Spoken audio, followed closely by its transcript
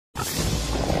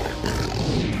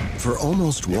For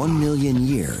almost 1 million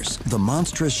years, the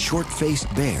monstrous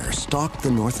short-faced bear stalked the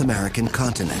North American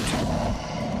continent.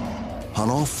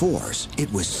 On all fours,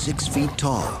 it was 6 feet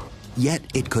tall, yet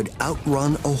it could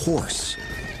outrun a horse.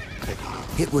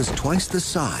 It was twice the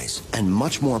size and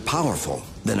much more powerful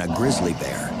than a grizzly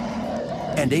bear,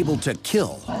 and able to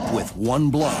kill with one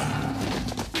blow.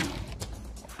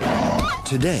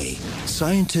 Today,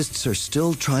 scientists are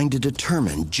still trying to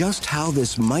determine just how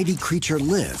this mighty creature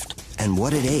lived and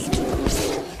what it ate.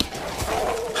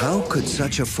 How could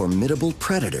such a formidable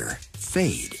predator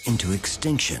fade into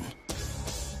extinction?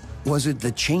 Was it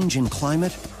the change in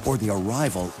climate or the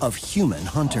arrival of human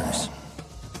hunters?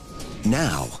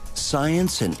 Now,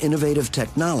 science and innovative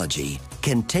technology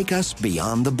can take us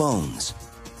beyond the bones.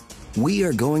 We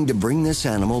are going to bring this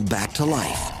animal back to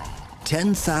life,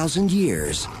 10,000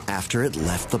 years after it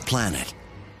left the planet.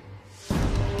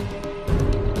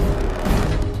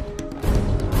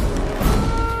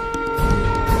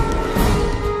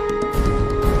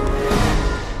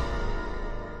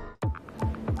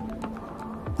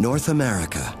 North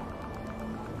America,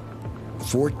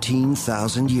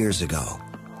 14,000 years ago.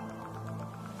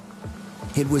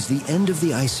 It was the end of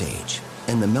the Ice Age,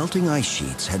 and the melting ice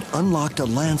sheets had unlocked a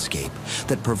landscape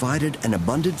that provided an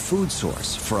abundant food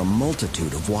source for a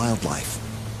multitude of wildlife.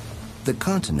 The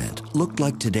continent looked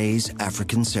like today's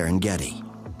African Serengeti.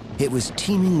 It was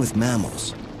teeming with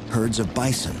mammals, herds of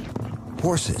bison,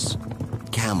 horses,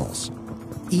 camels.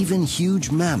 Even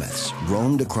huge mammoths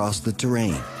roamed across the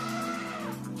terrain.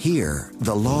 Here,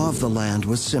 the law of the land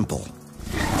was simple: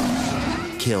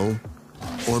 kill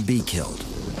or be killed.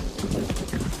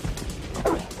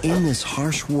 In this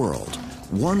harsh world,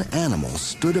 one animal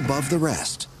stood above the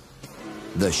rest: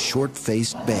 the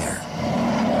short-faced bear.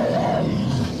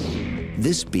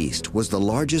 This beast was the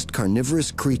largest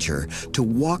carnivorous creature to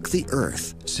walk the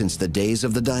earth since the days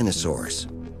of the dinosaurs.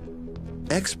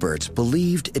 Experts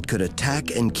believed it could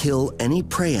attack and kill any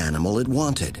prey animal it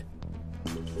wanted.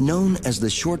 Known as the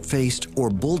short-faced or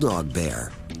bulldog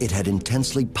bear, it had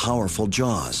intensely powerful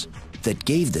jaws that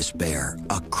gave this bear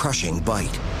a crushing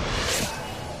bite.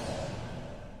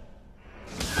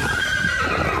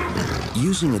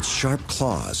 Using its sharp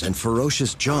claws and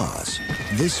ferocious jaws,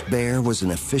 this bear was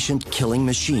an efficient killing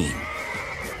machine.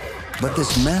 But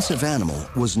this massive animal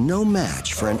was no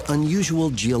match for an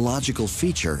unusual geological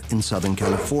feature in Southern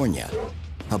California: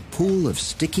 a pool of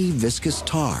sticky, viscous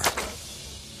tar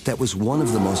that was one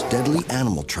of the most deadly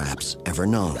animal traps ever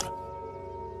known.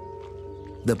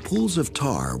 The pools of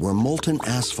tar were molten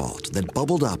asphalt that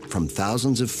bubbled up from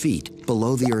thousands of feet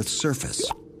below the Earth's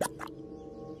surface,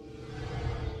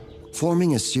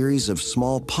 forming a series of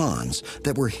small ponds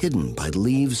that were hidden by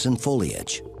leaves and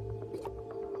foliage.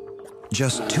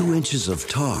 Just 2 inches of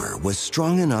tar was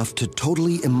strong enough to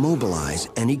totally immobilize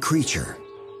any creature.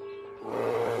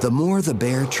 The more the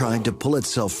bear tried to pull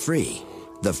itself free,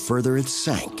 the further it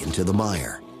sank into the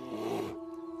mire.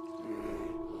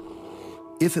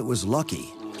 If it was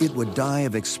lucky, it would die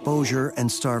of exposure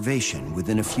and starvation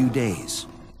within a few days.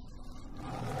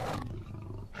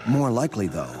 More likely,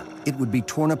 though, it would be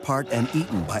torn apart and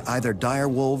eaten by either dire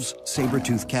wolves,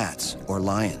 saber-tooth cats, or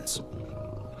lions.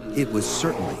 It was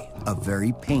certainly a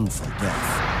very painful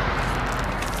death.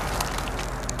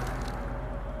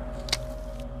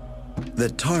 The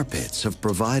tar pits have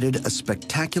provided a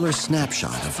spectacular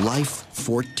snapshot of life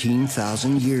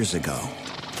 14,000 years ago.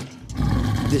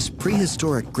 This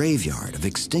prehistoric graveyard of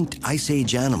extinct Ice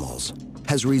Age animals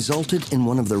has resulted in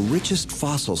one of the richest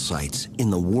fossil sites in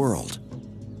the world.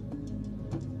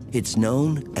 It's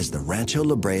known as the Rancho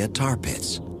La Brea Tar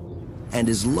Pits and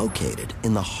is located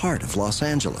in the heart of Los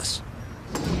Angeles.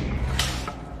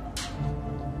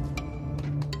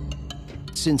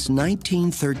 Since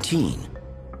 1913,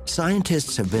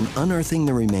 scientists have been unearthing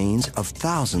the remains of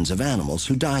thousands of animals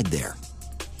who died there.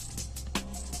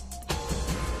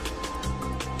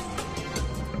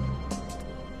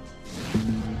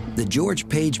 The George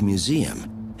Page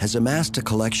Museum has amassed a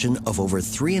collection of over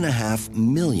 3.5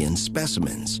 million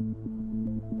specimens,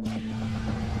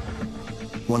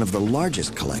 one of the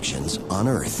largest collections on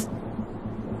Earth.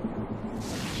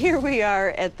 Here we are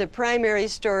at the primary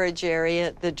storage area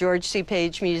at the George C.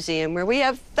 Page Museum, where we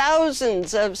have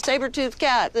thousands of saber-tooth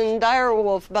cat and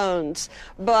direwolf bones,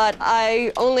 but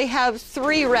I only have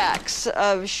 3 racks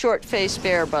of short-faced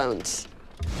bear bones.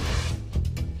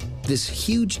 This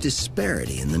huge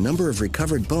disparity in the number of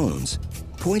recovered bones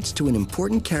points to an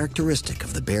important characteristic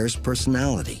of the bear's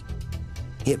personality.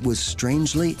 It was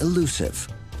strangely elusive.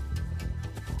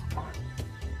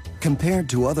 Compared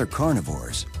to other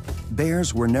carnivores,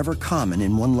 bears were never common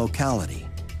in one locality.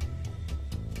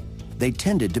 they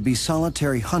tended to be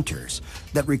solitary hunters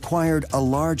that required a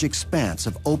large expanse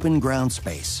of open ground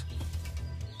space.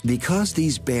 Because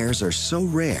these bears are so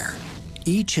rare,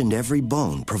 each and every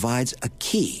bone provides a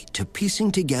key to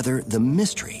piecing together the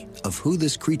mystery of who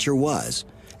this creature was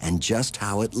and just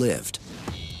how it lived.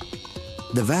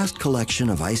 The vast collection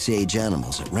of Ice Age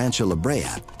animals at Rancho La Brea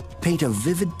paint a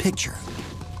vivid picture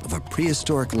of a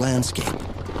prehistoric landscape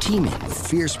teeming with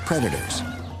fierce predators,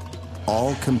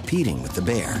 all competing with the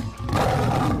bear.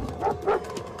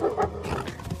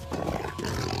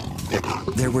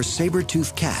 There were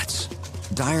saber-tooth cats,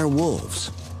 dire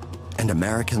wolves, and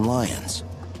American lions.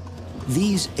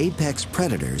 These apex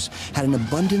predators had an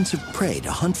abundance of prey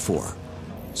to hunt for,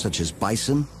 such as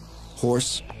bison,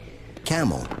 horse,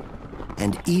 camel,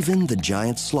 and even the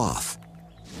giant sloth.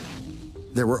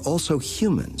 There were also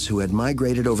humans who had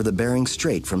migrated over the Bering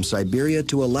Strait from Siberia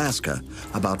to Alaska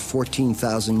about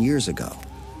 14,000 years ago.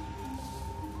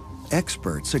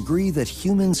 Experts agree that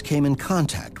humans came in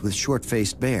contact with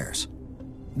short-faced bears.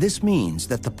 This means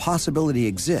that the possibility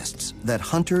exists that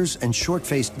hunters and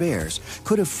short-faced bears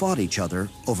could have fought each other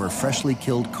over freshly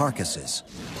killed carcasses.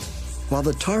 While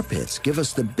the tar pits give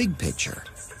us the big picture,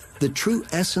 the true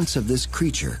essence of this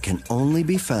creature can only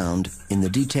be found in the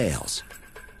details.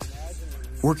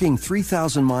 Working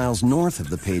 3,000 miles north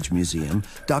of the Page Museum,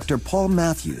 Dr. Paul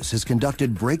Matthews has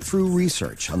conducted breakthrough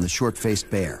research on the short-faced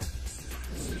bear.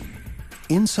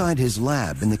 Inside his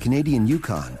lab in the Canadian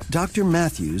Yukon, Dr.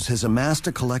 Matthews has amassed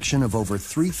a collection of over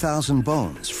 3,000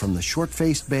 bones from the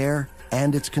short-faced bear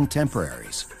and its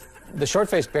contemporaries. The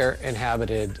short-faced bear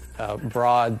inhabited a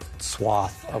broad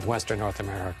swath of western North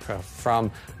America, from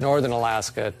northern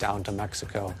Alaska down to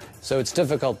Mexico. So it's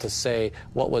difficult to say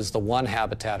what was the one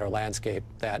habitat or landscape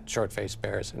that short-faced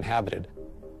bears inhabited.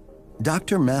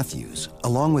 Dr. Matthews,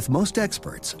 along with most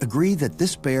experts, agree that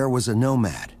this bear was a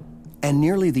nomad, and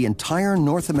nearly the entire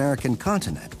North American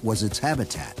continent was its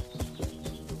habitat.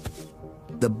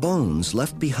 The bones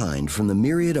left behind from the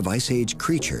myriad of Ice Age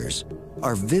creatures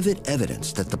are vivid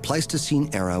evidence that the Pleistocene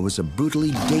era was a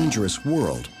brutally dangerous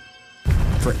world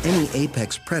for any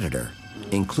apex predator,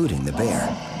 including the bear.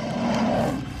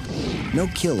 No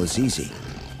kill is easy.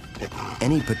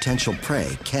 Any potential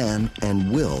prey can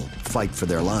and will fight for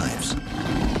their lives.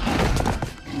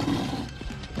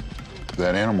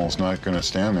 That animal's not going to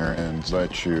stand there and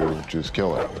let you just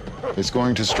kill it. It's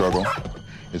going to struggle.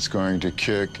 It's going to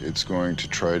kick. It's going to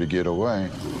try to get away.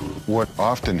 What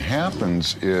often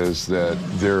happens is that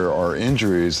there are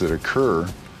injuries that occur.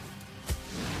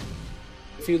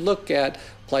 If you look at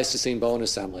Pleistocene bone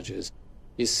assemblages,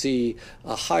 you see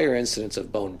a higher incidence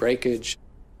of bone breakage,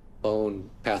 bone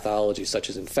pathology such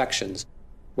as infections,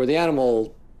 where the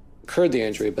animal incurred the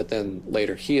injury but then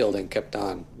later healed and kept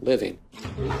on living.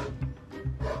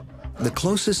 The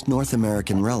closest North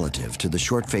American relative to the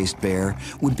short-faced bear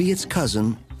would be its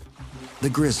cousin, the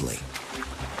grizzly.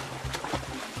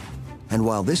 And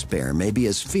while this bear may be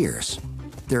as fierce,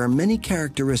 there are many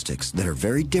characteristics that are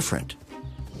very different.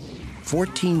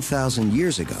 14,000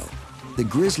 years ago, the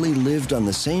grizzly lived on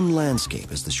the same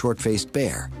landscape as the short-faced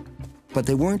bear, but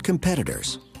they weren't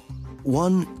competitors.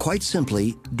 One, quite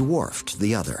simply, dwarfed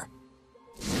the other.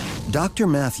 Dr.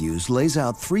 Matthews lays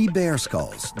out 3 bear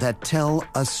skulls that tell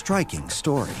a striking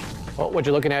story. Well, what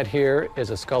you're looking at here is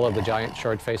a skull of the giant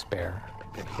short-faced bear.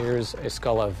 Here's a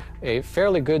skull of a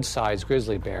fairly good-sized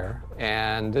grizzly bear,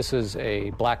 and this is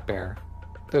a black bear.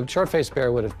 The short-faced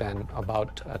bear would have been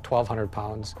about 1,200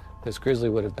 pounds. This grizzly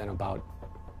would have been about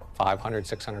 500,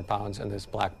 600 pounds, and this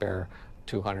black bear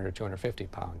 200 or 250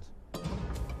 pounds.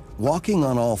 Walking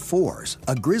on all fours,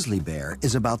 a grizzly bear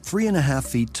is about 3.5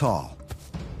 feet tall.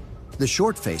 The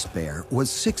short-faced bear was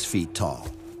 6 feet tall.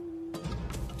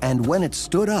 And when it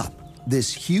stood up,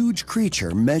 this huge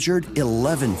creature measured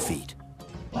 11 feet.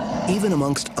 Even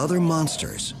amongst other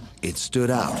monsters, it stood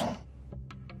out.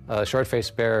 A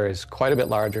short-faced bear is quite a bit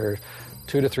larger,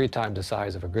 2 to 3 times the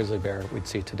size of a grizzly bear we'd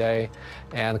see today.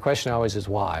 And the question always is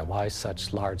why? Why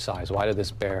such large size? Why did this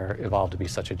bear evolve to be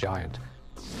such a giant?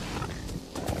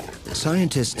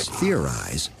 Scientists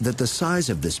theorize that the size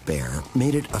of this bear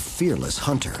made it a fearless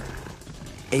hunter,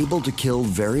 able to kill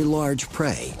very large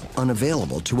prey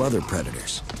unavailable to other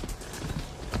predators.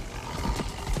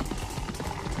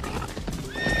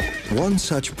 One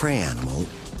such prey animal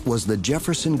was the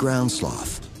Jefferson ground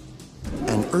sloth,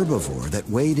 an herbivore that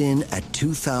weighed in at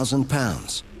 2,000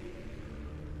 pounds.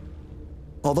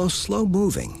 Although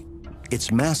slow-moving,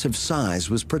 its massive size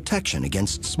was protection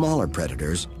against smaller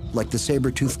predators like the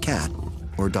saber-tooth cat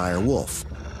or dire wolf.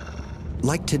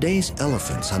 Like today's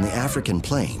elephants on the African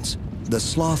plains, the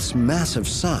sloth's massive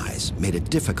size made it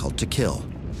difficult to kill.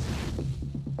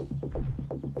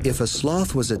 If a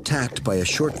sloth was attacked by a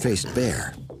short-faced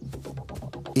bear,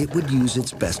 it would use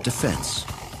its best defense,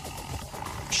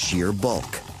 sheer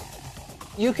bulk.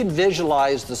 You can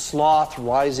visualize the sloth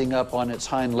rising up on its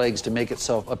hind legs to make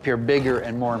itself appear bigger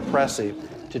and more impressive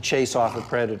to chase off a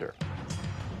predator.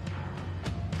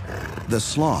 The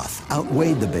sloth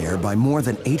outweighed the bear by more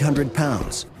than 800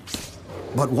 pounds.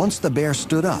 But once the bear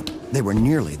stood up, they were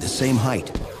nearly the same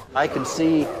height. I can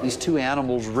see these two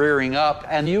animals rearing up,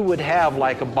 and you would have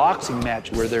like a boxing match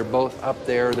where they're both up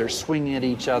there, they're swinging at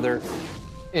each other.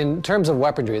 In terms of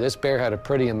weaponry, this bear had a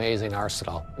pretty amazing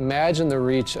arsenal. Imagine the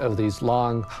reach of these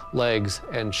long legs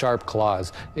and sharp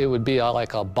claws. It would be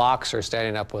like a boxer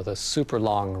standing up with a super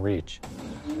long reach.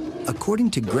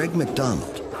 According to Greg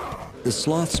McDonald, the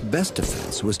sloth's best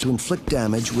defense was to inflict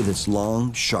damage with its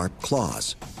long, sharp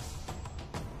claws.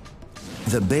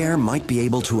 The bear might be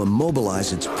able to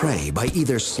immobilize its prey by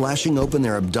either slashing open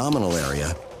their abdominal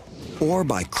area or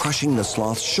by crushing the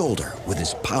sloth's shoulder with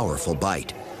his powerful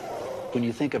bite. When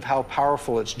you think of how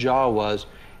powerful its jaw was,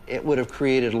 it would have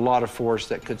created a lot of force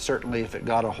that could certainly, if it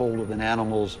got a hold of an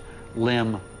animal's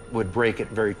limb, would break it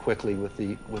very quickly with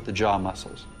the jaw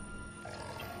muscles.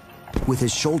 With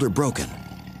his shoulder broken,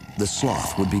 the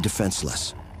sloth would be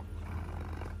defenseless.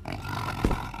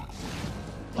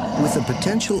 With the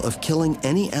potential of killing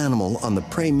any animal on the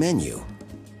prey menu,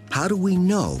 how do we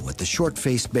know what the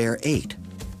short-faced bear ate?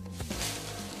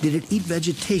 Did it eat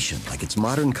vegetation like its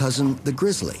modern cousin, the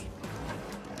grizzly?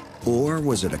 Or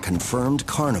was it a confirmed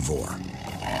carnivore?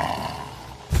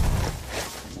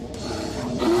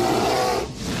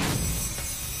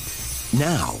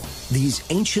 Now, these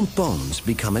ancient bones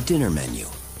become a dinner menu,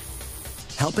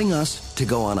 helping us to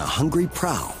go on a hungry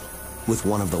prowl with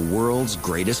one of the world's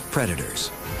greatest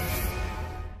predators.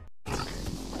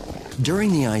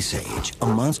 During the Ice Age, a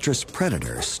monstrous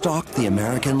predator stalked the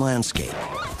American landscape: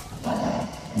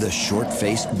 the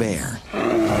short-faced bear.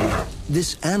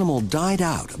 This animal died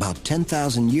out about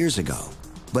 10,000 years ago,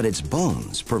 but its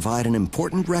bones provide an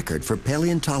important record for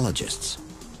paleontologists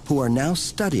who are now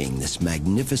studying this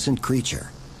magnificent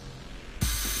creature.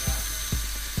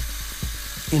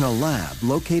 In a lab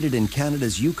located in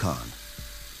Canada's Yukon,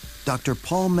 Dr.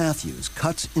 Paul Matthews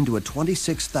cuts into a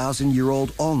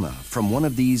 26,000-year-old ulna from one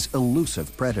of these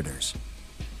elusive predators.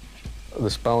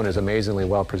 This bone is amazingly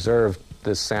well preserved.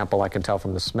 This sample, I can tell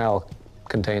from the smell,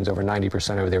 contains over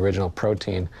 90% of the original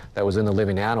protein that was in the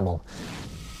living animal.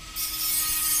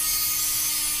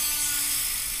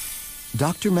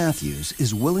 Dr. Matthews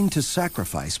is willing to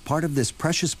sacrifice part of this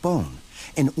precious bone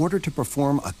in order to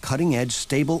perform a cutting-edge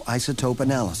stable isotope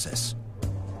analysis.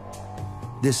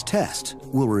 This test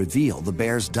will reveal the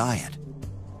bear's diet.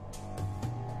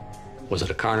 Was it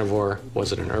a carnivore?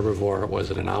 Was it an herbivore? Was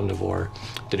it an omnivore?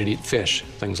 Did it eat fish?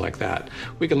 Things like that.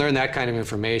 We can learn that kind of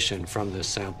information from this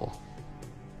sample.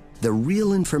 The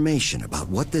real information about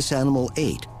what this animal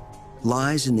ate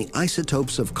lies in the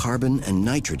isotopes of carbon and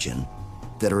nitrogen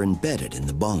that are embedded in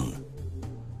the bone.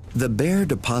 The bear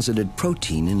deposited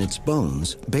protein in its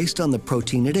bones based on the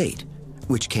protein it ate,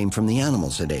 which came from the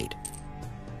animals it ate.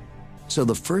 So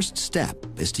the first step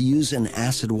is to use an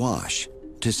acid wash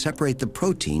to separate the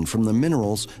protein from the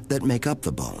minerals that make up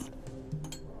the bone.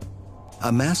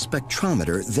 A mass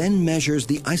spectrometer then measures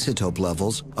the isotope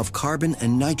levels of carbon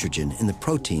and nitrogen in the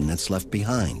protein that's left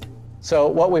behind. So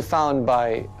what we found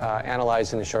by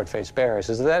analyzing the short-faced bears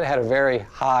is that it had a very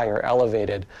high or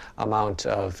elevated amount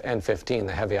of N15,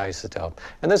 the heavy isotope.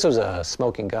 And this was a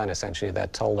smoking gun, essentially,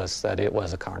 that told us that it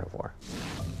was a carnivore.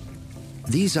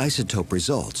 These isotope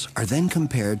results are then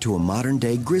compared to a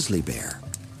modern-day grizzly bear,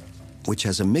 which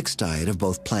has a mixed diet of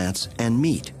both plants and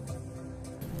meat.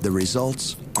 The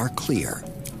results are clear.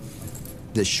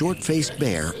 The short-faced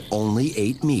bear only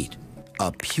ate meat,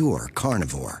 a pure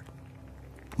carnivore.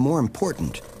 More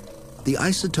important, the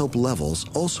isotope levels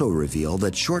also reveal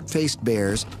that short-faced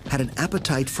bears had an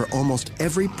appetite for almost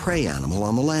every prey animal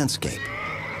on the landscape.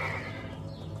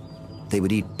 They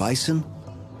would eat bison,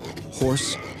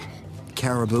 horse,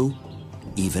 caribou,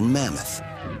 even mammoth.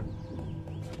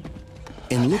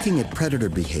 In looking at predator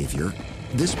behavior,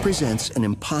 this presents an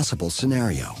impossible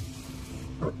scenario.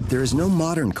 There is no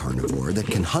modern carnivore that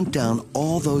can hunt down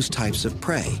all those types of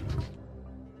prey.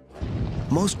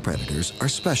 Most predators are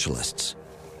specialists,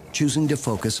 choosing to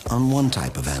focus on one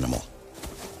type of animal.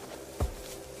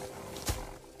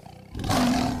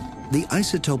 The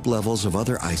isotope levels of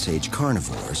other Ice Age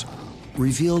carnivores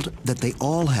revealed that they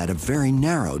all had a very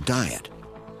narrow diet.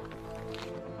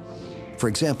 For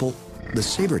example, the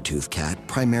saber-tooth cat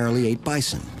primarily ate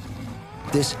bison.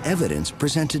 This evidence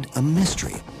presented a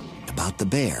mystery about the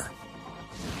bear.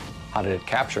 How did it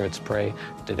capture its prey?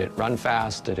 Did it run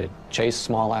fast? Did it chase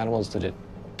small animals? Did it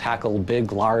tackle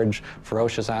big, large,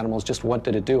 ferocious animals? Just what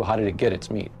did it do? How did it get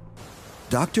its meat?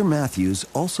 Dr. Matthews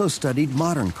also studied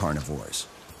modern carnivores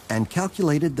and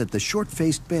calculated that the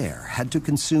short-faced bear had to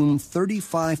consume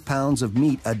 35 pounds of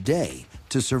meat a day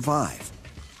to survive.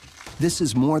 This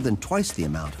is more than twice the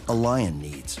amount a lion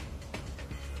needs.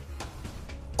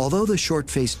 Although the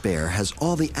short-faced bear has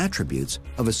all the attributes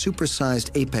of a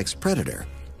supersized apex predator,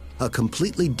 a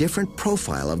completely different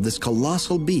profile of this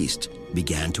colossal beast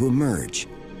began to emerge.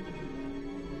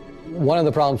 One of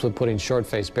the problems with putting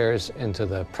short-faced bears into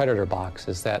the predator box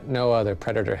is that no other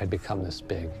predator had become this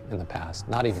big in the past,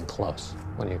 not even close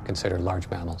when you consider large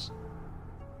mammals.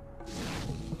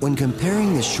 When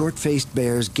comparing the short-faced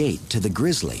bear's gait to the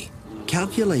grizzly,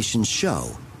 calculations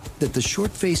show that the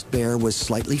short-faced bear was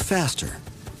slightly faster,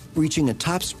 reaching a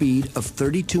top speed of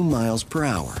 32 miles per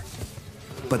hour.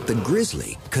 But the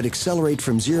grizzly could accelerate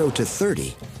from 0 to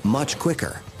 30 much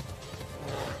quicker.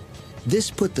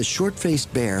 This put the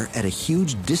short-faced bear at a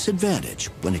huge disadvantage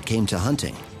when it came to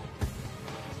hunting.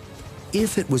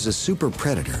 If it was a super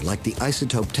predator like the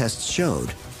isotope tests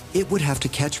showed, it would have to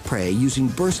catch prey using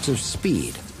bursts of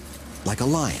speed, like a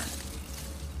lion.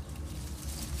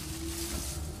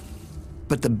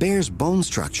 But the bear's bone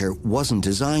structure wasn't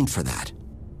designed for that.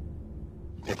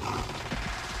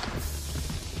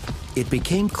 It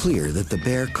became clear that the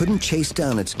bear couldn't chase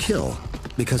down its kill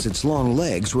because its long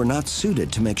legs were not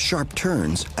suited to make sharp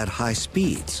turns at high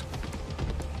speeds.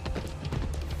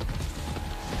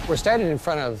 We're standing in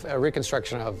front of a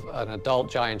reconstruction of an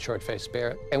adult giant short-faced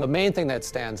bear, and the main thing that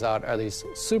stands out are these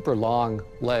super long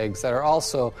legs that are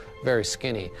also very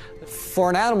skinny. For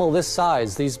an animal this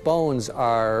size, these bones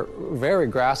are very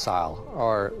gracile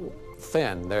or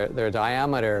thin. Their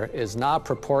diameter is not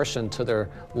proportioned to their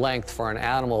length for an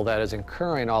animal that is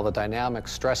incurring all the dynamic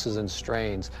stresses and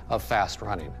strains of fast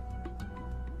running.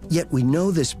 Yet we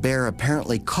know this bear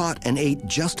apparently caught and ate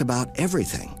just about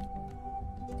everything.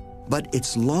 But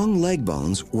its long leg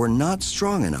bones were not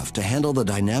strong enough to handle the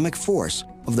dynamic force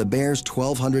of the bear's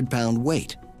 1,200-pound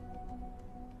weight.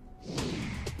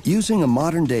 Using a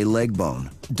modern-day leg bone,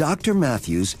 Dr.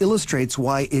 Matthews illustrates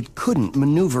why it couldn't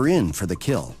maneuver in for the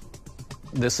kill.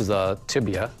 This is a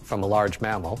tibia from a large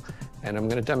mammal, and I'm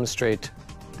going to demonstrate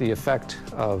the effect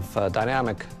of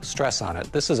dynamic stress on it.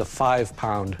 This is a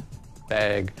 5-pound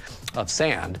bag of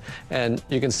sand, and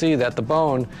you can see that the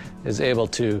bone is able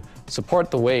to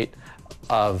support the weight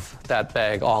of that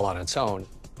bag all on its own.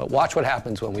 But watch what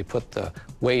happens when we put the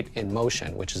weight in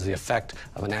motion, which is the effect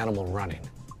of an animal running.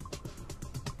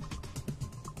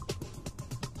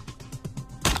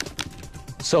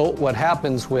 So what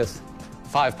happens with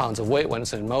 5 pounds of weight when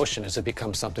it's in motion is it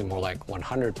becomes something more like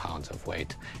 100 pounds of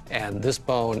weight, and this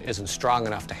bone isn't strong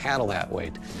enough to handle that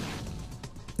weight.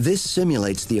 This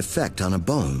simulates the effect on a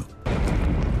bone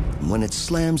when it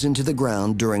slams into the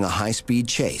ground during a high-speed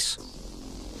chase.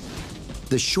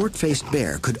 The short-faced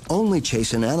bear could only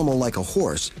chase an animal like a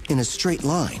horse in a straight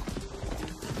line.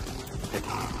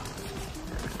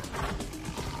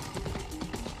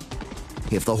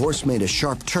 If the horse made a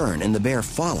sharp turn and the bear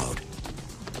followed,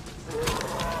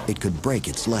 it could break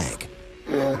its leg.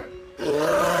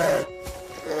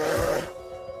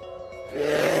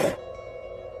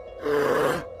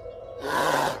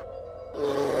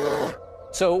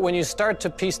 So when you start to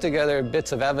piece together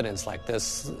bits of evidence like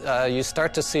this, you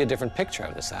start to see a different picture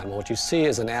of this animal. What you see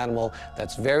is an animal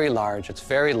that's very large, it's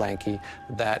very lanky,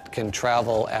 that can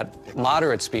travel at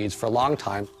moderate speeds for a long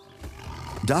time.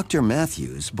 Dr.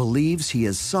 Matthews believes he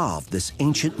has solved this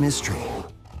ancient mystery.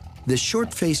 The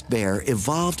short-faced bear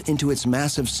evolved into its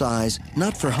massive size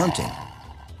not for hunting,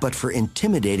 but for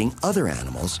intimidating other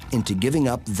animals into giving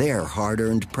up their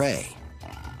hard-earned prey.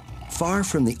 Far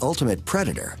from the ultimate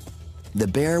predator, the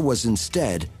bear was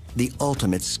instead the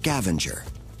ultimate scavenger,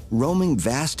 roaming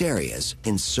vast areas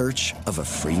in search of a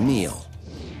free meal.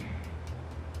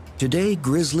 Today,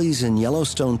 grizzlies in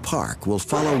Yellowstone Park will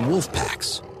follow wolf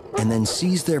packs and then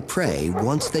seize their prey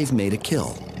once they've made a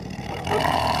kill.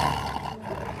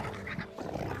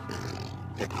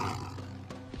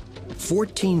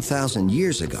 "14,000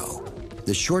 years ago,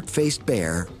 the short-faced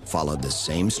bear followed the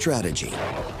same strategy.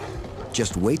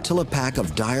 Just wait till a pack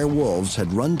of dire wolves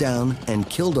had run down and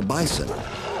killed a bison.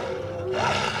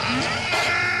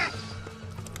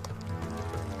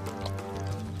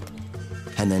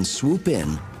 And then swoop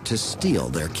in to steal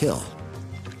their kill.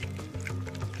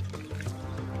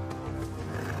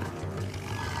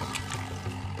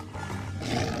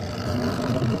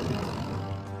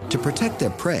 To protect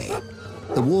their prey,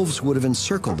 the wolves would have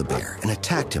encircled the bear and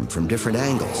attacked him from different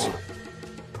angles.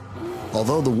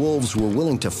 Although the wolves were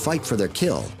willing to fight for their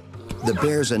kill, the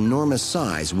bear's enormous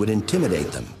size would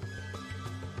intimidate them.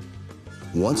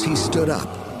 Once he stood up,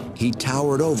 he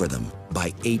towered over them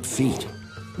by 8 feet.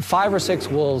 5 or 6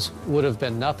 wolves would have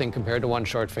been nothing compared to one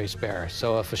short-faced bear.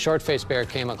 So if a short-faced bear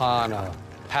came upon a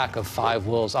pack of 5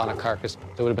 wolves on a carcass,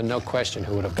 there would have been no question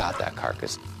who would have got that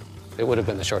carcass. It would have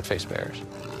been the short-faced bears.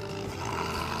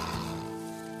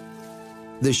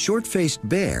 The short-faced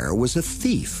bear was a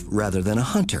thief rather than a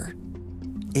hunter.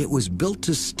 It was built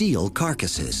to steal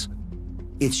carcasses.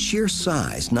 Its sheer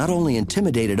size not only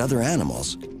intimidated other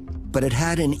animals, but it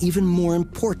had an even more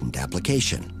important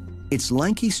application. Its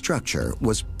lanky structure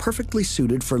was perfectly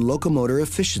suited for locomotor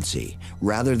efficiency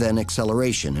rather than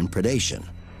acceleration and predation.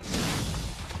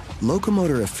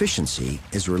 Locomotor efficiency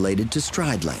is related to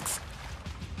stride length.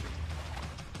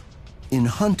 In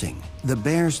hunting, the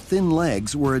bear's thin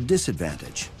legs were a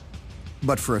disadvantage.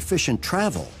 But for efficient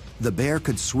travel, the bear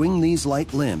could swing these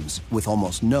light limbs with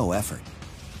almost no effort.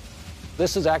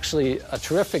 This is actually a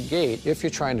terrific gait if you're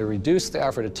trying to reduce the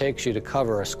effort it takes you to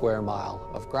cover a square mile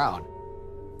of ground.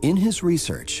 In his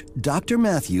research, Dr.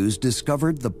 Matthews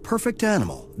discovered the perfect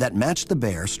animal that matched the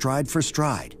bear stride for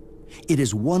stride. It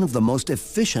is one of the most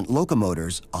efficient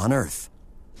locomotors on Earth.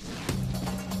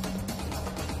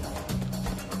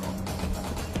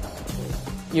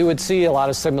 You would see a lot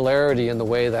of similarity in the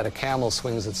way that a camel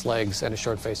swings its legs and a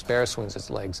short-faced bear swings its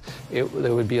legs.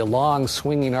 There would be a long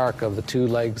swinging arc of the 2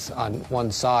 legs on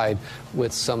one side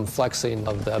with some flexing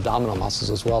of the abdominal muscles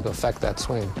as well to affect that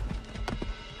swing.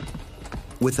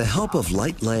 With the help of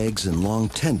light legs and long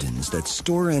tendons that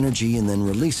store energy and then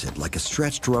release it like a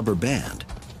stretched rubber band,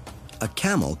 a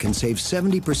camel can save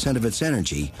 70% of its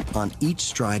energy on each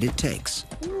stride it takes.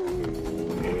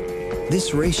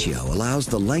 This ratio allows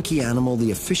the lanky animal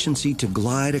the efficiency to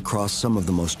glide across some of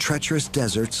the most treacherous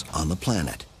deserts on the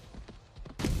planet.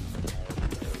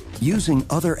 Using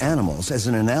other animals as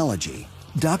an analogy,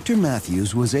 Dr.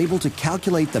 Matthews was able to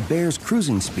calculate the bear's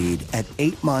cruising speed at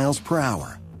 8 miles per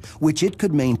hour, which it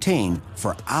could maintain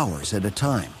for hours at a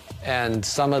time. And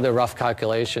some of the rough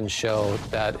calculations show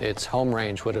that its home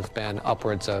range would have been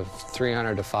upwards of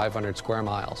 300 to 500 square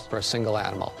miles for a single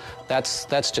animal. That's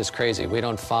just crazy. We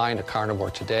don't find a carnivore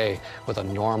today with a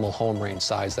normal home range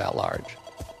size that large.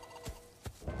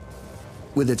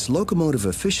 With its locomotive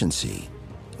efficiency,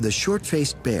 the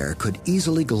short-faced bear could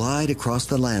easily glide across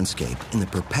the landscape in the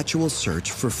perpetual search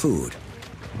for food.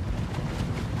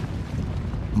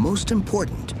 Most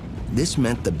important, this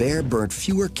meant the bear burnt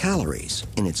fewer calories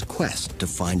in its quest to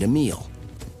find a meal.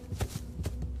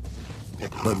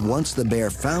 But once the bear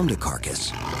found a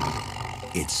carcass,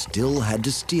 it still had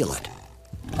to steal it.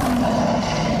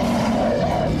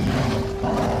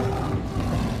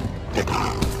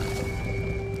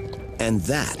 And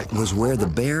that was where the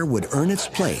bear would earn its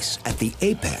place at the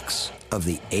apex of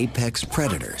the apex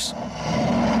predators.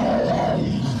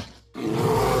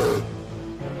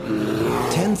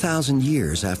 10,000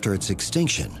 years after its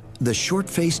extinction, the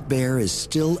short-faced bear is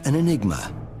still an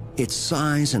enigma. Its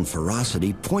size and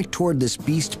ferocity point toward this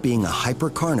beast being a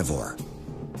hyper-carnivore,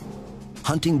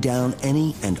 hunting down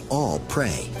any and all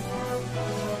prey.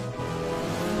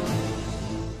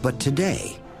 But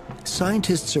today,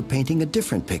 scientists are painting a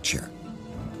different picture.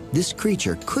 This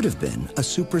creature could have been a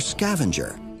super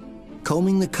scavenger,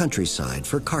 combing the countryside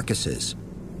for carcasses.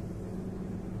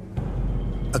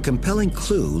 A compelling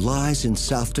clue lies in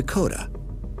South Dakota,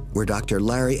 where Dr.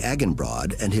 Larry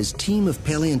Agenbrod and his team of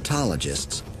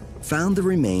paleontologists found the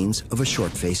remains of a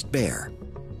short-faced bear.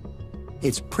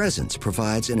 Its presence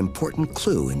provides an important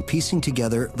clue in piecing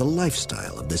together the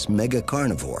lifestyle of this mega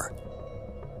carnivore.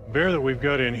 The bear that we've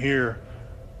got in here,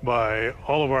 by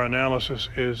all of our analysis,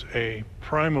 is a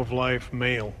prime of life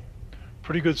male.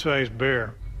 Pretty good sized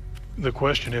bear. The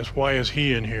question is, why is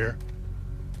he in here?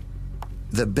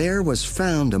 The bear was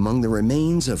found among the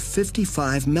remains of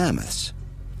 55 mammoths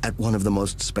at one of the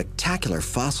most spectacular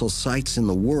fossil sites in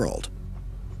the world.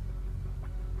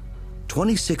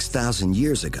 26,000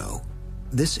 years ago,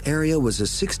 this area was a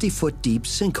 60-foot deep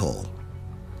sinkhole,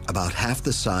 about half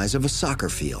the size of a soccer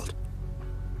field.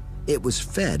 It was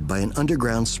fed by an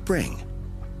underground spring.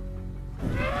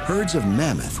 Herds of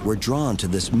mammoth were drawn to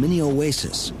this mini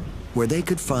oasis where they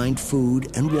could find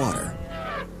food and water.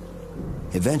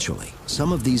 Eventually,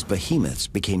 some of these behemoths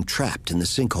became trapped in the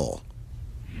sinkhole.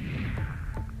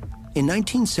 In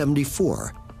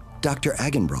 1974, Dr.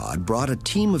 Agenbrod brought a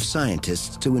team of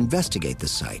scientists to investigate the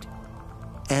site.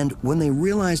 And when they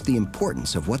realized the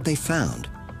importance of what they found,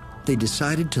 they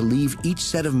decided to leave each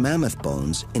set of mammoth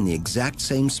bones in the exact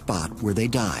same spot where they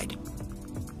died.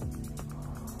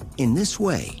 In this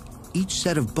way, each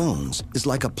set of bones is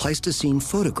like a Pleistocene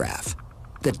photograph,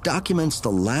 that documents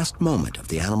the last moment of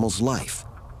the animal's life.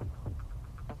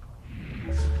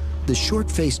 The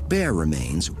short-faced bear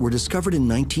remains were discovered in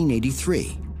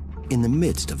 1983 in the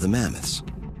midst of the mammoths.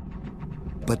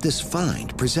 But this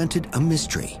find presented a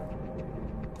mystery.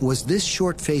 Was this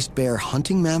short-faced bear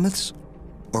hunting mammoths,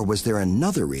 or was there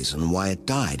another reason why it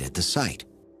died at the site?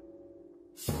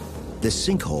 The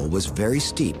sinkhole was very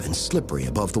steep and slippery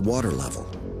above the water level.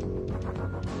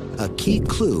 A key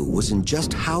clue was in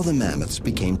just how the mammoths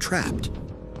became trapped.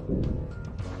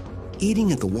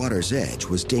 Eating at the water's edge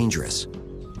was dangerous.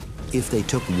 If they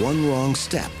took one wrong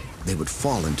step, they would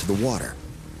fall into the water.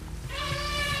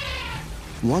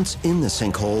 Once in the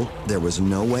sinkhole, there was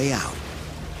no way out.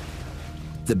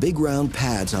 The big round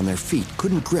pads on their feet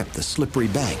couldn't grip the slippery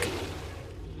bank.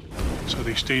 So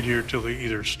they stayed here till they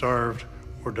either starved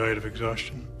or died of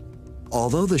exhaustion.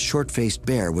 Although the short-faced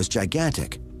bear was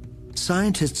gigantic,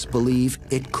 scientists believe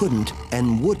it couldn't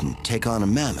and wouldn't take on a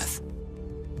mammoth.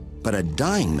 But a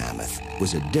dying mammoth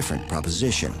was a different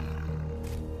proposition.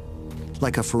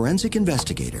 Like a forensic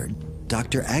investigator,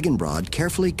 Dr. Agenbrod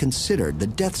carefully considered the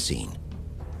death scene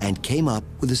and came up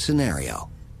with a scenario.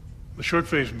 The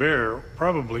short-faced bear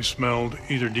probably smelled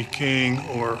either decaying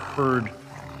or heard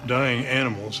dying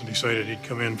animals and decided he'd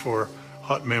come in for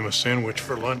hot mammoth sandwich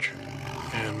for lunch,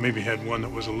 and maybe had one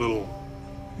that was a little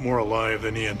more alive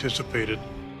than he anticipated.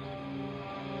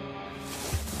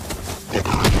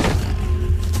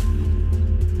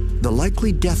 The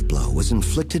likely death blow was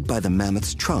inflicted by the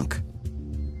mammoth's trunk.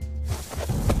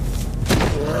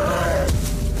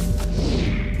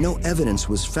 No evidence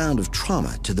was found of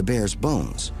trauma to the bear's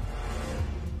bones.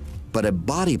 But a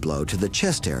body blow to the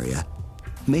chest area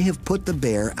may have put the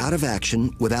bear out of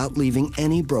action without leaving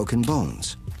any broken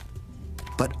bones.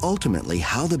 But ultimately,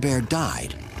 how the bear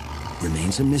died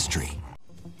remains a mystery.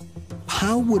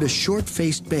 How would a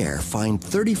short-faced bear find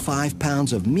 35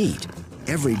 pounds of meat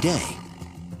every day?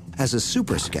 As a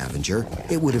super scavenger,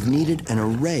 it would have needed an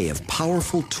array of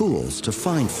powerful tools to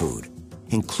find food,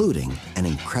 including an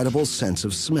incredible sense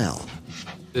of smell.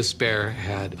 This bear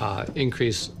had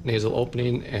increased nasal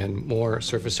opening and more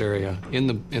surface area in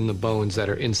the bones that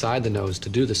are inside the nose to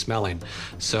do the smelling.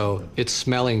 So its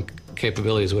smelling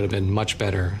capabilities would have been much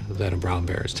better than a brown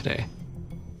bear's today.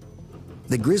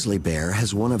 The grizzly bear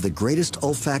has one of the greatest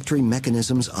olfactory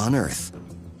mechanisms on Earth.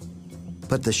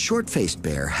 But the short-faced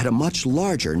bear had a much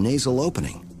larger nasal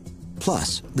opening.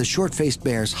 Plus, the short-faced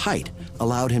bear's height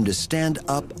allowed him to stand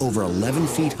up over 11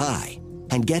 feet high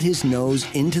and get his nose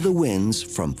into the winds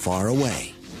from far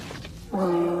away.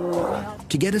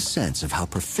 To get a sense of how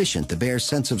proficient the bear's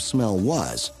sense of smell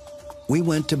was, we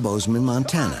went to Bozeman,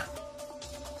 Montana.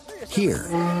 Here,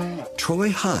 Troy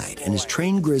Hyde and his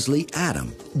trained grizzly,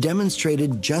 Adam,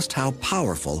 demonstrated just how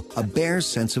powerful a bear's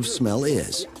sense of smell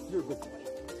is.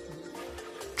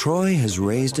 Troy has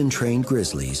raised and trained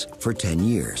grizzlies for 10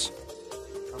 years.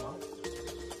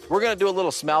 We're going to do a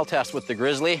little smell test with the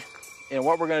grizzly. And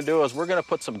what we're going to do is we're going to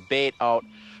put some bait out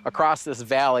across this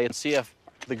valley and see if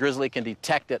the grizzly can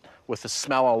detect it with the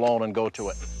smell alone and go to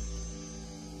it.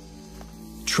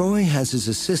 Troy has his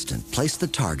assistant place the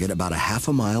target about a half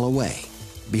a mile away,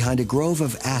 behind a grove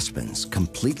of aspens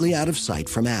completely out of sight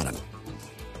from Adam.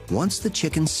 Once the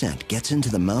chicken scent gets into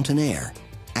the mountain air,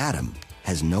 Adam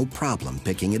has no problem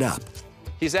picking it up.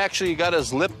 He's actually got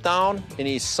his lip down and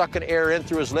he's sucking air in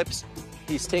through his lips.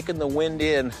 He's taking the wind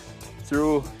in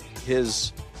through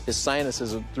his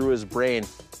sinuses and through his brain.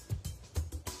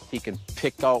 He can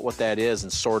pick out what that is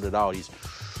and sort it out. He's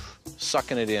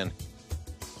sucking it in.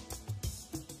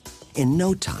 In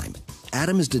no time,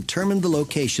 Adam has determined the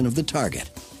location of the target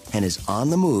and is on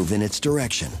the move in its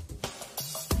direction.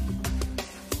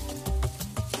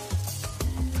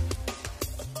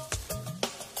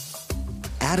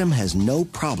 Adam has no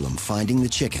problem finding the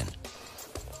chicken.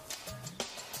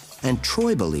 And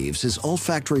Troy believes his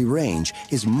olfactory range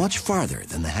is much farther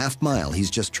than the half mile he's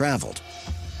just traveled.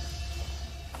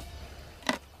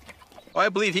 Well, I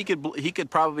believe he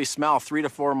could probably smell 3 to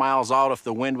 4 miles out if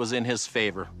the wind was in his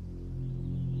favor.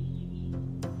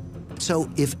 So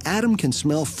if Adam can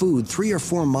smell food 3 or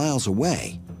 4 miles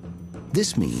away,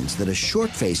 this means that a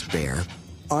short-faced bear,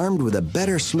 armed with a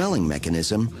better smelling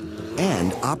mechanism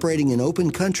and operating in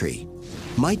open country,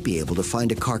 might be able to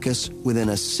find a carcass within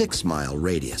a 6-mile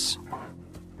radius.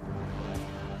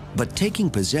 But taking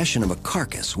possession of a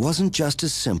carcass wasn't just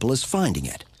as simple as finding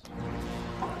it.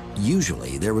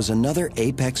 Usually, there was another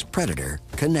apex predator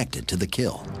connected to the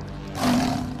kill.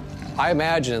 I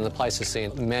imagine in the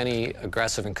Pleistocene many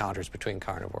aggressive encounters between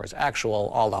carnivores, actual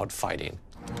all-out fighting.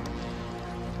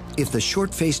 If the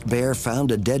short-faced bear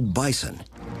found a dead bison,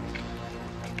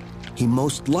 he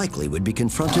most likely would be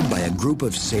confronted by a group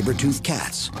of saber-tooth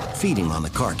cats feeding on the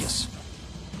carcass.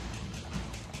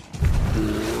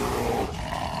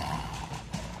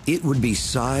 It would be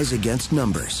size against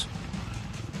numbers.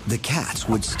 The cats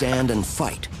would stand and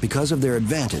fight because of their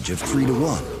advantage of 3 to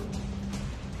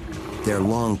 1. Their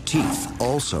long teeth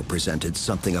also presented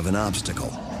something of an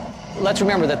obstacle. Let's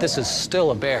remember that this is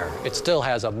still a bear. It still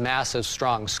has a massive,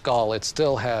 strong skull. It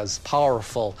still has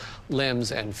powerful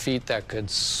limbs and feet that could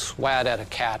swat at a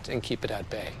cat and keep it at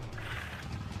bay.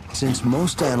 Since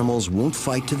most animals won't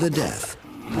fight to the death,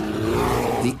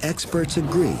 the experts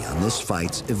agree on this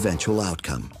fight's eventual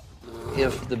outcome.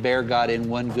 If the bear got in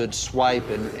one good swipe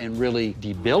and really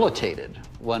debilitated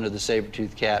one of the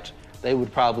saber-toothed cats, they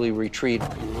would probably retreat.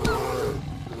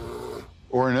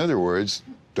 Or in other words,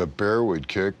 the bear would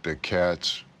kick the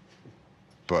cat's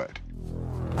butt.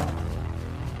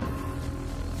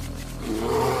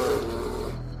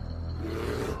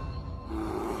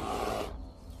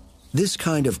 This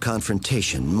kind of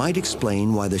confrontation might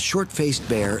explain why the short-faced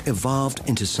bear evolved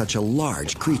into such a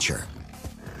large creature.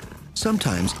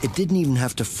 Sometimes it didn't even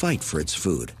have to fight for its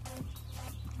food.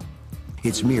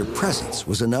 Its mere presence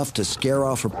was enough to scare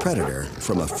off a predator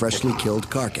from a freshly killed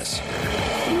carcass.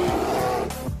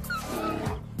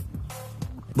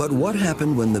 But what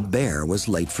happened when the bear was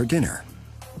late for dinner?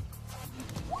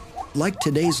 Like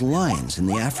today's lions in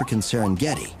the African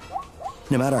Serengeti,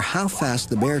 no matter how fast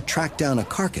the bear tracked down a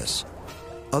carcass,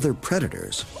 other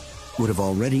predators would have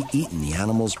already eaten the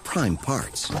animal's prime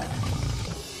parts.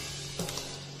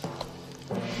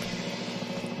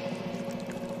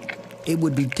 It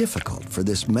would be difficult for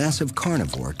this massive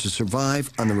carnivore to survive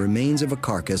on the remains of a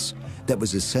carcass that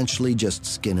was essentially just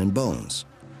skin and bones.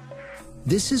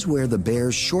 This is where the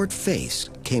bear's short face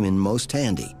came in most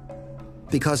handy.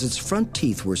 Because its front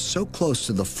teeth were so close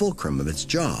to the fulcrum of its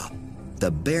jaw, the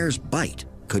bear's bite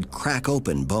could crack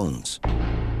open bones.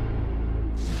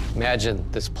 Imagine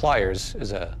this pliers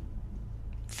is a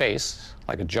face,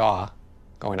 like a jaw,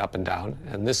 going up and down,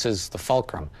 and this is the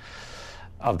fulcrum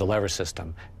of the lever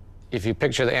system. If you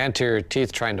picture the anterior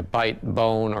teeth trying to bite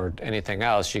bone or anything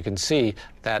else, you can see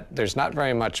that there's not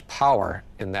very much power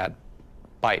in that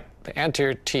bite. The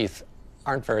anterior teeth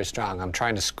aren't very strong. I'm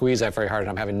trying to squeeze that very hard,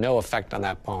 and I'm having no effect on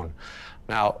that bone.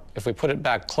 Now, if we put it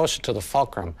back closer to the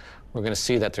fulcrum, we're going to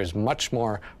see that there's much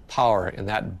more power in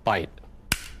that bite.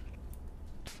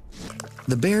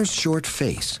 The bear's short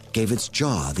face gave its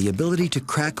jaw the ability to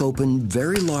crack open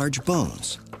very large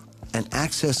bones and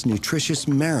access nutritious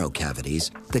marrow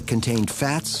cavities that contained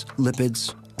fats,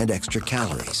 lipids, and extra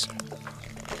calories.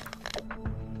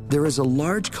 There is a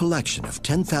large collection of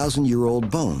 10,000-year-old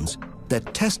bones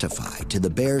that testify to the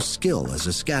bear's skill as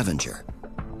a scavenger.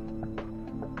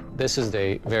 This is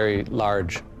a very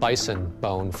large bison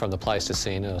bone from the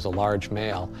Pleistocene. It was a large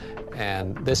male,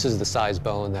 and this is the size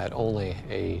bone that only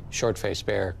a short-faced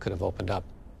bear could have opened up.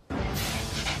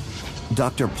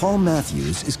 Dr. Paul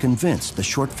Matthews is convinced the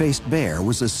short-faced bear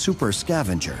was a super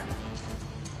scavenger.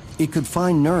 It could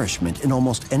find nourishment in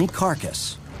almost any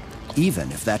carcass,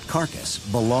 even if that carcass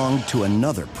belonged to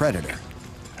another predator.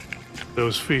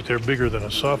 Those feet, they're bigger than a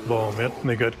softball mitt, and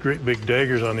they got great big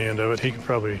daggers on the end of it. He could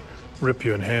probably rip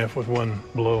you in half with one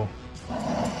blow.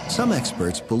 Some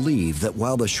experts believe that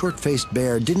while the short-faced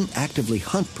bear didn't actively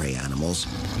hunt prey animals,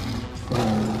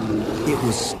 it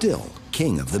was still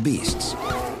king of the beasts.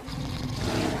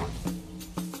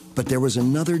 But there was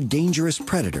another dangerous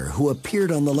predator who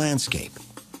appeared on the landscape: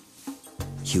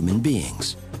 human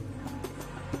beings.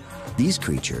 These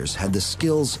creatures had the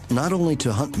skills not only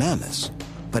to hunt mammoths,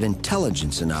 but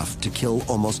intelligence enough to kill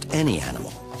almost any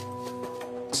animal.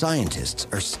 Scientists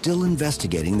are still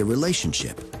investigating the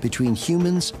relationship between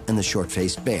humans and the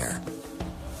short-faced bear.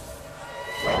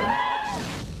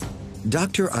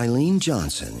 Dr. Eileen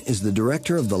Johnson is the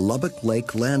director of the Lubbock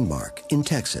Lake Landmark in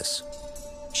Texas.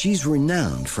 She's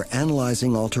renowned for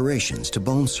analyzing alterations to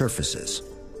bone surfaces.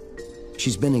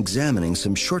 She's been examining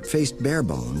some short-faced bear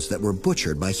bones that were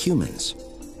butchered by humans.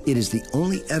 It is the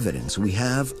only evidence we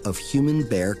have of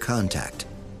human-bear contact.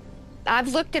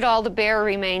 I've looked at all the bear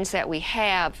remains that we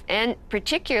have, and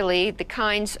particularly the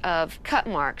kinds of cut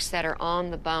marks that are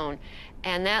on the bone.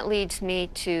 And that leads me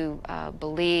to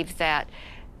believe that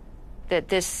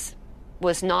this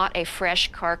was not a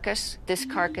fresh carcass. This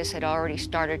carcass had already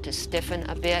started to stiffen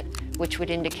a bit, which would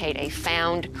indicate a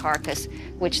found carcass,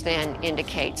 which then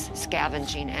indicates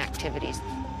scavenging activities.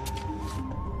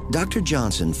 Dr.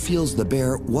 Johnson feels the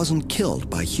bear wasn't killed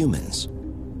by humans.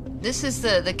 This is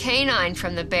the canine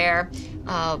from the bear,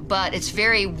 but it's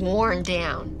very worn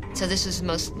down. So this is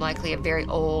most likely a very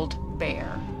old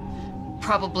bear.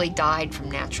 Probably died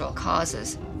from natural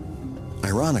causes.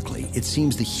 Ironically, it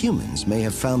seems the humans may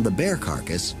have found the bear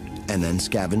carcass and then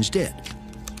scavenged it.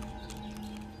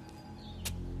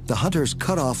 The hunters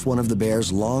cut off one of the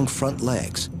bear's long front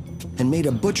legs and made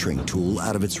a butchering tool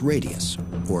out of its radius,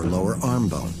 or lower arm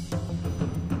bone.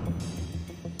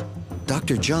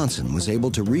 Dr. Johnson was able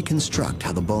to reconstruct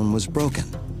how the bone was broken.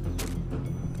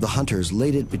 The hunters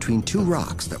laid it between two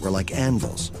rocks that were like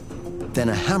anvils. Then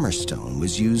a hammerstone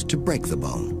was used to break the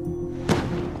bone.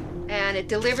 And it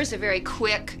delivers a very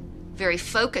quick, very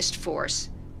focused force.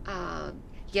 You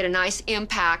get a nice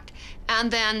impact, and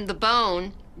then the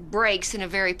bone breaks in a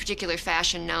very particular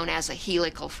fashion known as a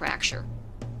helical fracture.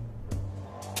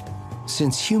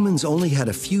 Since humans only had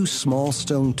a few small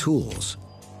stone tools,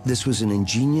 this was an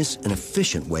ingenious and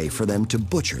efficient way for them to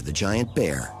butcher the giant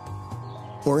bear,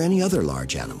 or any other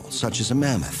large animal, such as a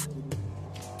mammoth.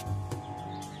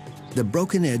 The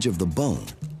broken edge of the bone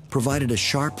provided a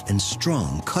sharp and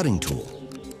strong cutting tool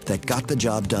that got the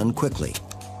job done quickly.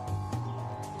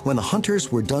 When the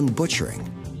hunters were done butchering,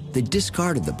 they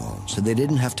discarded the bone so they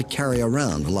didn't have to carry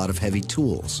around a lot of heavy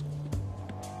tools.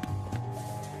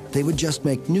 They would just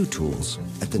make new tools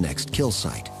at the next kill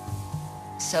site.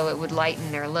 So it would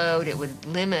lighten their load, it would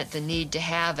limit the need to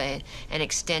have an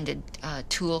extended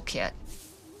tool kit.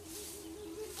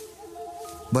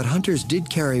 But hunters did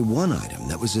carry one item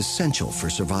that was essential for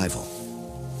survival: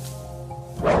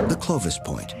 the Clovis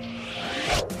point.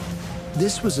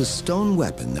 This was a stone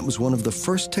weapon that was one of the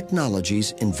first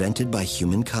technologies invented by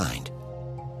humankind.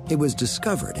 It was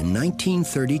discovered in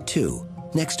 1932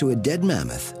 next to a dead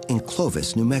mammoth in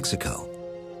Clovis, New Mexico.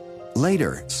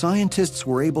 Later, scientists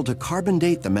were able to carbon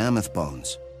date the mammoth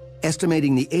bones,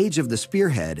 estimating the age of the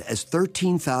spearhead as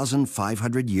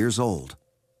 13,500 years old.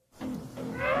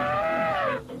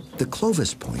 The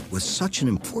Clovis point was such an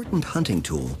important hunting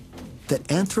tool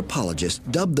that anthropologists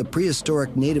dubbed the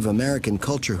prehistoric Native American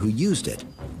culture who used it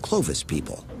Clovis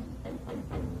people.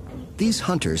 These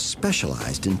hunters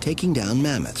specialized in taking down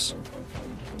mammoths,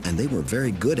 and they were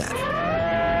very good at it.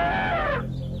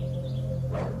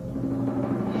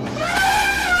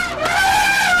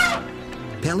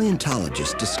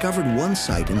 Paleontologists discovered one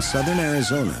site in southern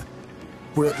Arizona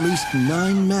where at least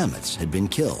 9 mammoths had been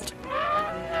killed.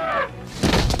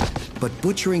 But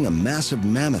butchering a massive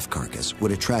mammoth carcass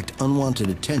would attract unwanted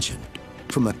attention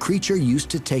from a creature used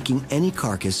to taking any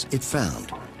carcass it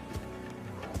found.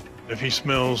 If he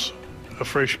smells a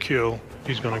fresh kill,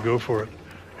 he's going to go for it.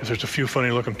 If there's a few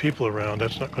funny-looking people around,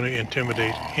 that's not going to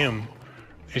intimidate him.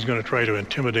 He's going to try to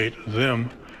intimidate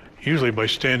them, usually by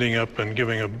standing up and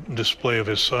giving a display of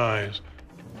his size.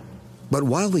 But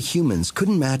while the humans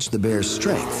couldn't match the bear's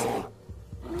strength,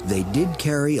 they did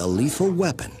carry a lethal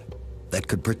weapon that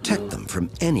could protect them from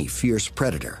any fierce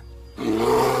predator.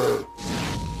 The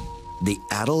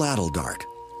atlatl dart,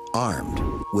 armed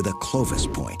with a Clovis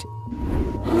point.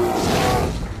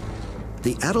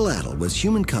 The atlatl was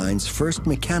humankind's first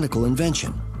mechanical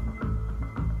invention.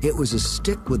 It was a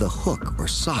stick with a hook or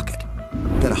socket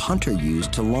that a hunter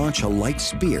used to launch a light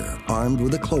spear armed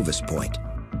with a Clovis point.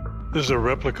 This is a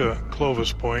replica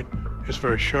Clovis point. It's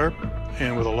very sharp,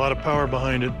 and with a lot of power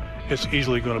behind it, it's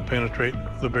easily going to penetrate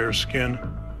the bear's skin.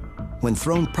 When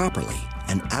thrown properly,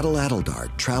 an atlatl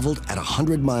dart traveled at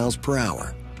 100 miles per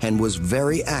hour and was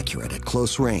very accurate at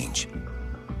close range.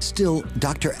 Still,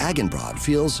 Dr. Agenbrod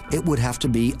feels it would have to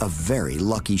be a very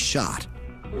lucky shot.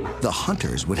 The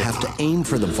hunters would have to aim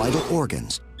for the vital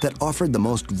organs that offered the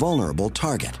most vulnerable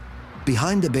target.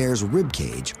 Behind the bear's rib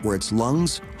cage were its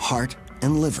lungs, heart,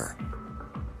 and liver.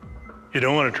 You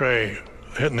don't want to try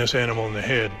hitting this animal in the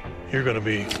head. You're going to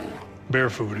be bear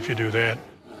food if you do that.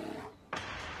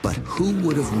 But who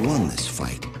would have won this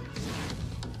fight?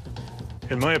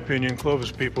 In my opinion,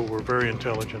 Clovis people were very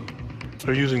intelligent.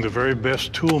 They're using the very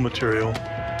best tool material.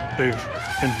 They've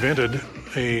invented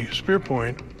a spear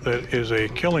point that is a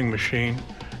killing machine,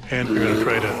 and they're going to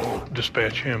try to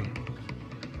dispatch him.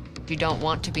 You don't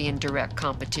want to be in direct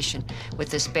competition with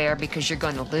this bear because you're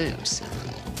going to lose.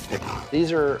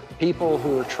 These are people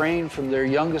who are trained from their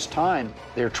youngest time.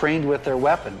 They're trained with their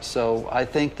weapons, so I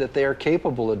think that they are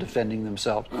capable of defending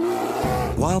themselves.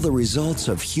 While the results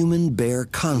of human-bear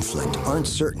conflict aren't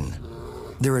certain,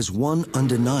 there is one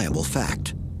undeniable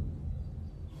fact.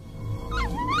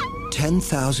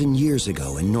 10,000 years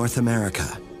ago in North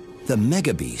America, the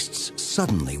megabeasts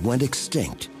suddenly went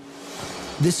extinct.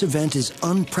 This event is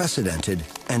unprecedented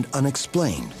and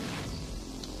unexplained.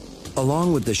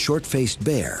 Along with the short-faced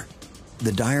bear,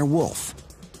 the dire wolf,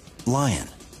 lion,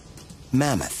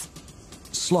 mammoth,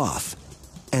 sloth,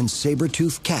 and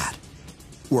saber-tooth cat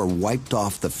were wiped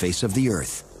off the face of the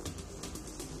earth.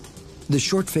 The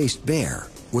short-faced bear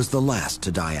was the last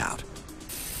to die out.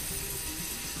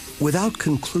 Without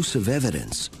conclusive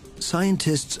evidence,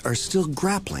 scientists are still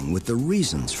grappling with the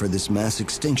reasons for this mass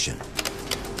extinction.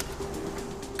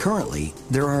 Currently,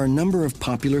 there are a number of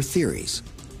popular theories.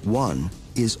 One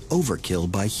is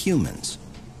overkill by humans.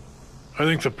 I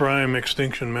think the prime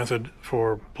extinction method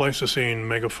for Pleistocene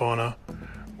megafauna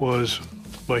was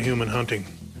by human hunting.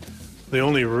 The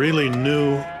only really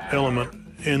new element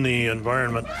in the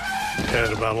environment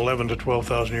at about 11 to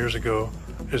 12,000 years ago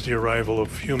is the arrival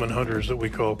of human hunters that we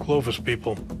call Clovis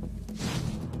people.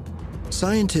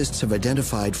 Scientists have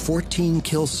identified 14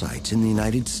 kill sites in the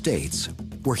United States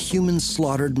where humans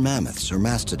slaughtered mammoths or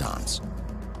mastodons.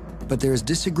 But there is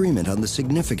disagreement on the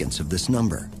significance of this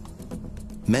number.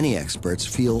 Many experts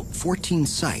feel 14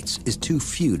 sites is too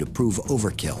few to prove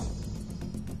overkill.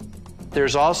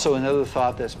 There's also another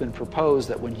thought that's been proposed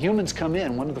that when humans come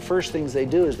in, one of the first things they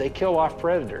do is they kill off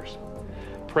predators.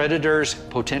 Predators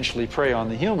potentially prey on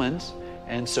the humans,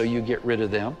 and so you get rid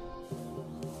of them.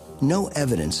 No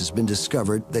evidence has been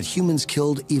discovered that humans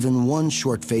killed even one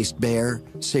short-faced bear,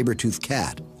 saber-toothed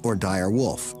cat, or dire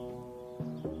wolf.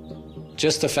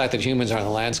 Just the fact that humans are on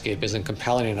the landscape isn't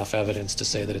compelling enough evidence to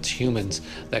say that it's humans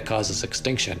that causes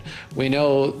extinction. We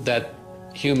know that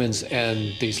humans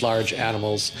and these large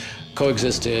animals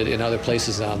coexisted in other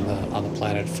places on the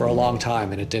planet for a long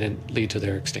time, and it didn't lead to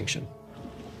their extinction.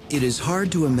 It is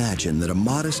hard to imagine that a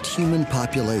modest human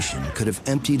population could have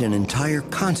emptied an entire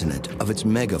continent of its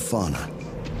megafauna.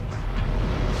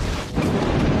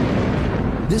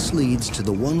 This leads to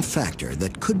the one factor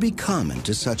that could be common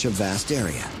to such a vast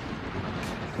area: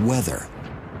 weather.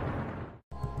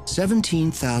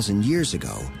 17,000 years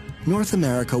ago, North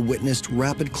America witnessed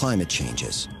rapid climate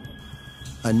changes.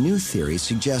 A new theory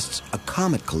suggests a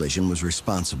comet collision was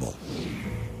responsible.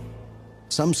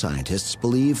 Some scientists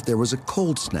believe there was a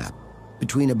cold snap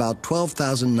between about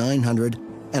 12,900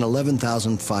 and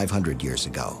 11,500 years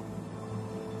ago.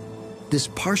 This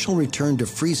partial return to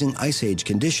freezing ice age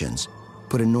conditions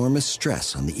put enormous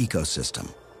stress on the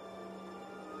ecosystem.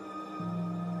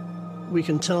 We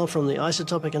can tell from the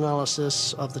isotopic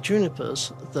analysis of the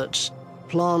junipers that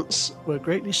plants were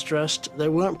greatly stressed. They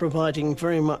weren't providing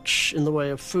very much in the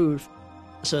way of food,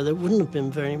 so there wouldn't have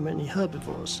been very many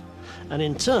herbivores. And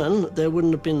in turn, there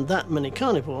wouldn't have been that many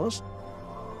carnivores.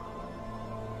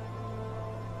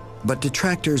 But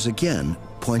detractors again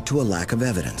point to a lack of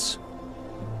evidence.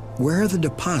 Where are the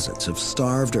deposits of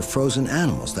starved or frozen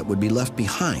animals that would be left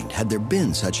behind had there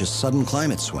been such a sudden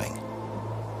climate swing?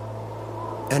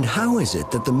 And how is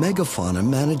it that the megafauna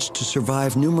managed to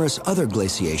survive numerous other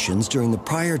glaciations during the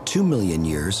prior 2 million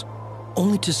years,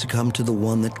 only to succumb to the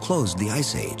one that closed the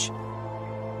Ice Age?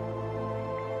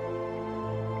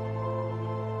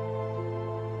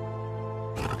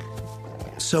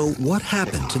 So what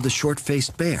happened to the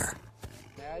short-faced bear?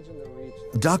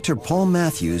 Dr. Paul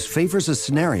Matthews favors a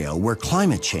scenario where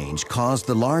climate change caused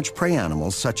the large prey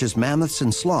animals such as mammoths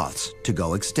and sloths to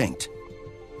go extinct.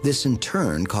 This in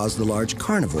turn caused the large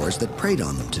carnivores that preyed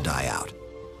on them to die out.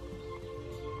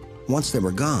 Once they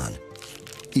were gone,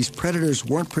 these predators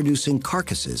weren't producing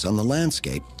carcasses on the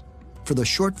landscape for the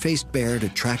short-faced bear to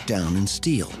track down and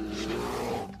steal.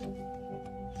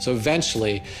 So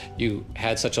eventually, you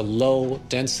had such a low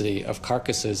density of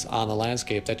carcasses on the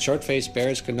landscape that short-faced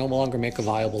bears could no longer make a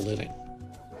viable living.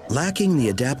 Lacking the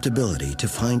adaptability to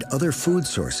find other food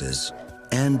sources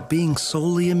and being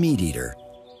solely a meat eater,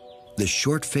 the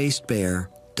short-faced bear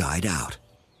died out.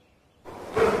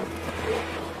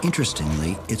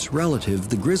 Interestingly, its relative,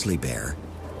 the grizzly bear,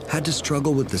 had to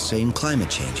struggle with the same climate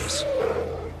changes,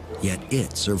 yet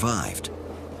it survived.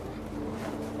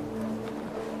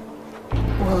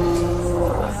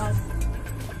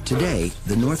 Today,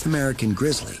 the North American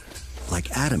grizzly, like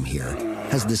Adam here,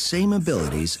 has the same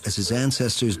abilities as his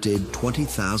ancestors did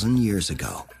 20,000 years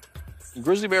ago.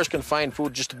 Grizzly bears can find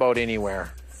food just about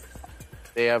anywhere.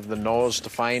 They have the nose to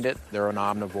find it. They're an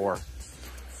omnivore.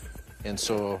 And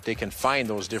so they can find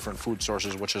those different food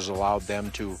sources, which has allowed them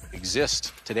to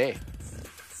exist today.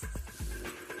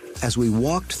 As we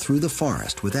walked through the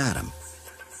forest with Adam,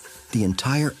 the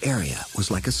entire area was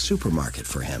like a supermarket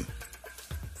for him.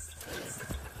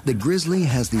 The grizzly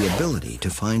has the ability to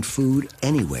find food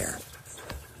anywhere,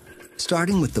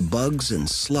 starting with the bugs and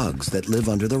slugs that live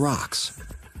under the rocks.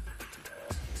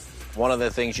 One of the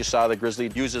things you saw the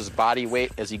grizzly use his body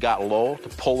weight as he got low to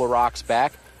pull the rocks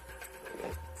back.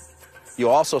 You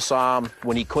also saw him,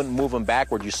 when he couldn't move them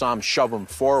backward, you saw him shove them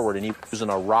forward, and he was using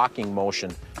a rocking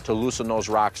motion to loosen those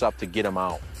rocks up to get them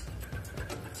out.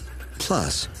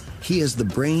 Plus, he has the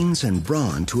brains and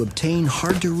brawn to obtain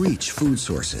hard-to-reach food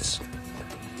sources.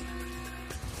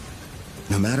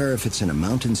 No matter if it's in a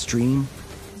mountain stream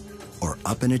or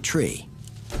up in a tree,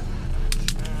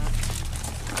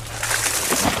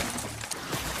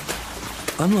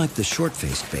 Unlike the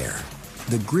short-faced bear,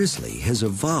 the grizzly has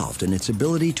evolved in its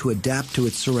ability to adapt to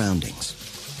its surroundings.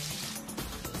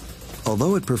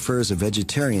 Although it prefers a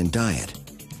vegetarian diet,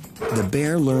 the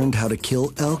bear learned how to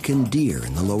kill elk and deer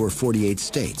in the lower 48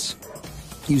 states,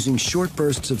 using short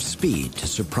bursts of speed to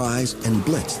surprise and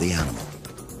blitz the animal.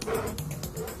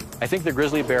 I think the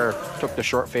grizzly bear took the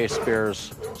short-faced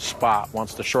bear's spot.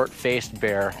 Once the short-faced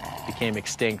bear became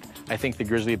extinct, I think the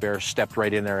grizzly bear stepped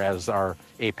right in there as our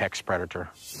apex predator.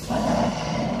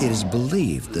 It is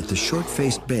believed that the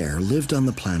short-faced bear lived on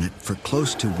the planet for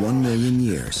close to 1 million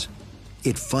years.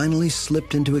 It finally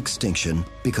slipped into extinction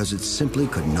because it simply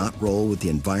could not roll with the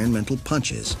environmental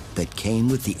punches that came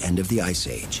with the end of the Ice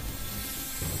Age.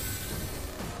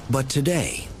 But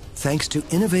today, thanks to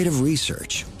innovative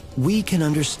research, we can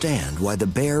understand why the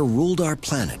bear ruled our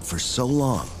planet for so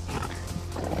long.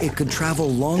 It could travel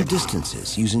long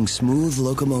distances using smooth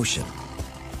locomotion.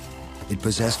 It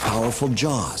possessed powerful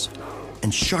jaws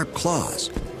and sharp claws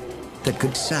that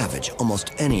could savage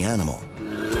almost any animal.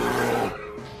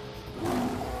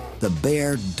 The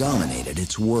bear dominated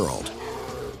its world.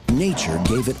 Nature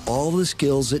gave it all the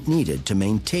skills it needed to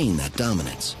maintain that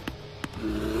dominance.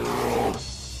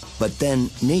 But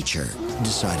then nature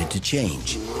decided to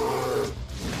change.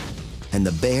 And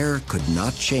the bear could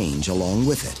not change along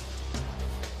with it.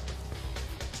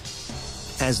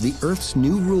 As the Earth's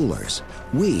new rulers,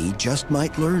 we just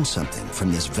might learn something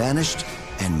from this vanished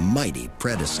and mighty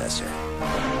predecessor.